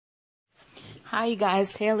Hi you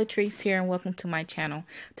guys, Taylor Treese here and welcome to my channel.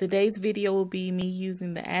 Today's video will be me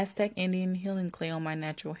using the Aztec Indian Healing Clay on my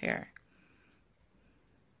natural hair.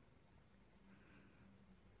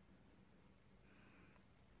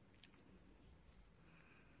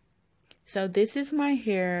 So this is my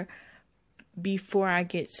hair before I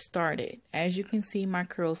get started. As you can see, my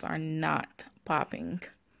curls are not popping.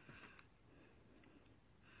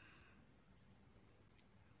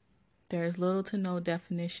 There's little to no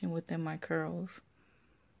definition within my curls.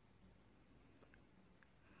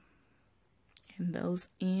 And those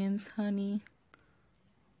ends, honey,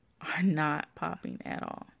 are not popping at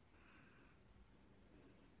all.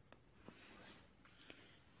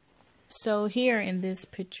 So here in this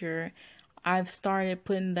picture, I've started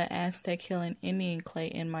putting the Aztec Healing Indian Clay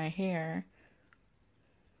in my hair.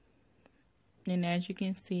 And as you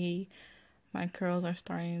can see, my curls are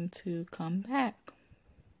starting to come back.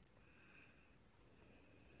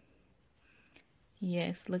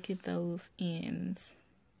 Yes, look at those ends.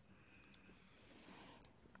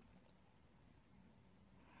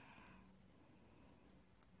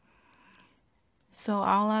 So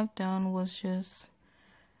all I've done was just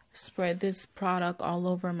spread this product all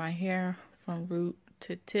over my hair from root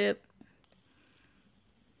to tip.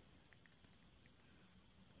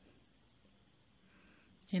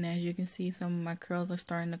 And as you can see, some of my curls are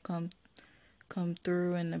starting to come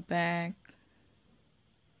through in the back.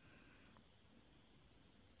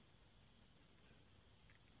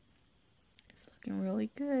 It's looking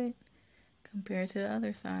really good compared to the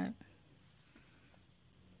other side.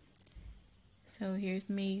 So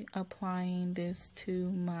here's me applying this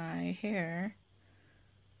to my hair.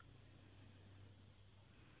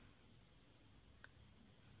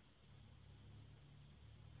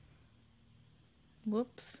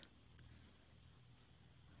 Whoops.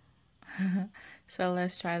 So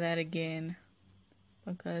let's try that again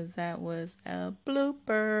because that was a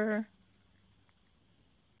blooper.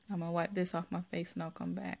 I'm gonna wipe this off my face and I'll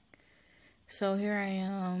come back. So here I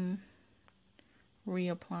am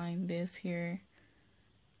reapplying this here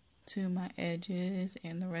to my edges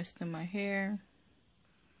and the rest of my hair.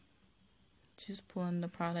 Just pulling the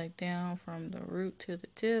product down from the root to the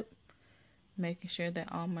tip, making sure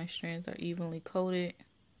that all my strands are evenly coated.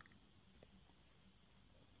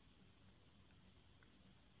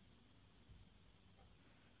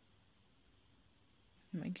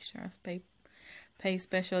 Making sure I pay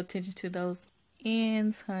special attention to those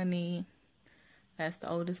ends, honey. That's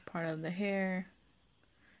the oldest part of the hair.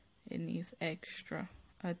 It needs extra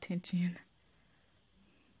attention.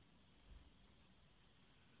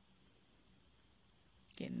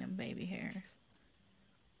 Getting them baby hairs.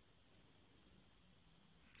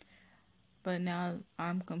 But now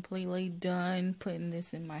I'm completely done putting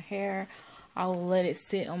this in my hair. I will let it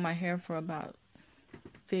sit on my hair for about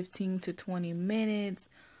 15 to 20 minutes.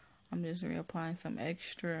 I'm just reapplying some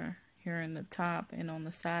extra here in the top and on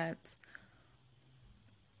the sides.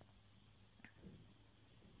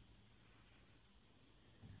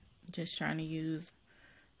 Just trying to use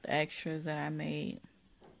the extras that I made.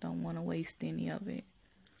 Don't want to waste any of it.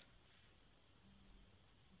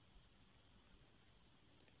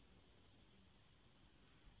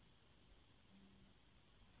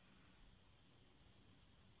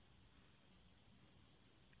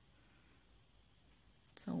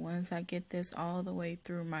 So once I get this all the way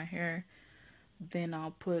through my hair, then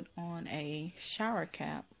I'll put on a shower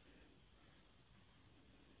cap.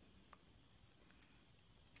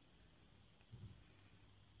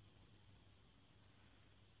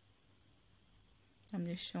 I'm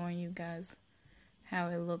just showing you guys how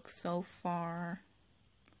it looks so far.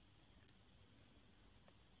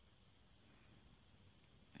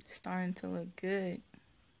 It's starting to look good.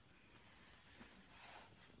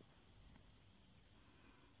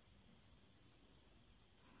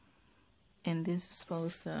 And this is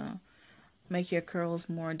supposed to make your curls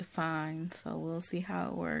more defined, so we'll see how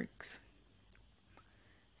it works.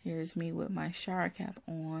 Here's me with my shower cap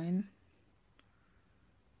on.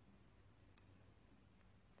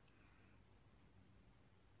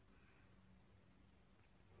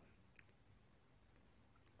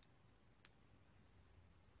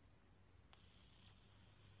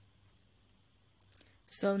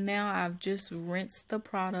 So now I've just rinsed the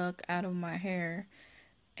product out of my hair.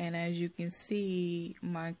 And as you can see,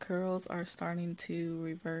 my curls are starting to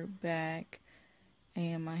revert back.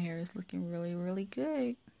 And my hair is looking really, really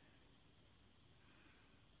good.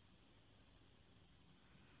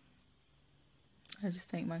 I just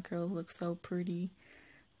think my curls look so pretty.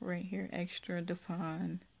 Right here, extra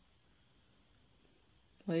defined.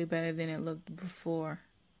 Way better than it looked before.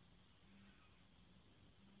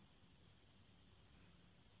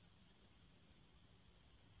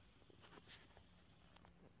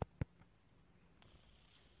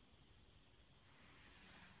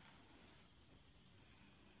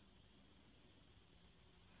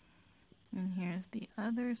 here's the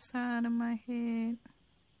other side of my head.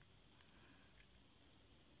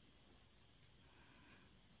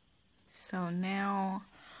 So now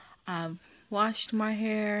I've washed my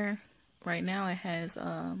hair. Right now it has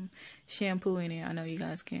shampoo in it. I know you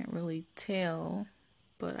guys can't really tell,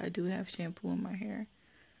 but I do have shampoo in my hair.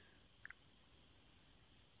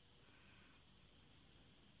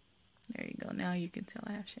 There you go. Now you can tell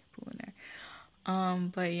I have shampoo in there.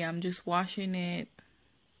 But yeah, I'm just washing it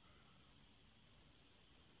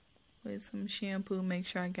with some shampoo. Make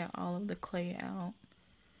sure I got all of the clay out.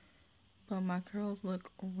 But my curls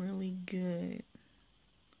look really good.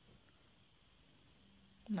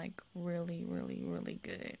 Like really, really, really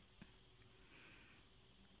good.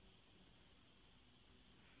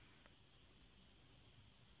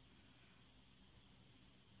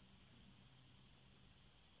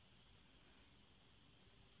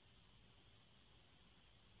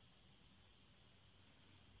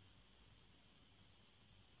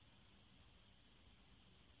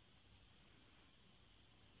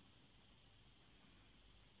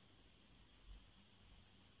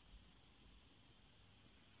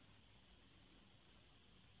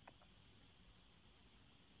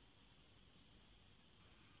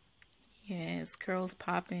 Yes, curls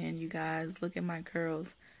popping, you guys. Look at my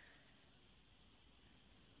curls.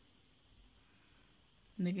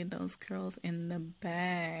 Look at those curls in the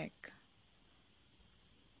back.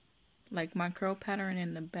 Like my curl pattern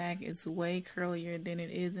in the back is way curlier than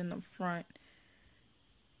it is in the front.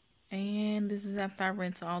 And this is after I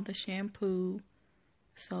rinse all the shampoo.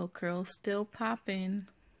 So curls still popping.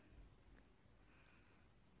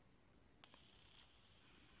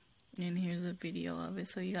 And here's a video of it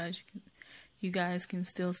so you guys can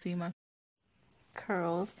still see my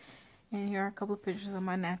curls. And here are a couple of pictures of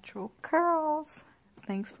my natural curls.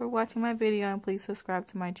 Thanks for watching my video and please subscribe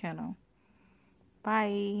to my channel.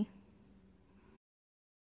 Bye.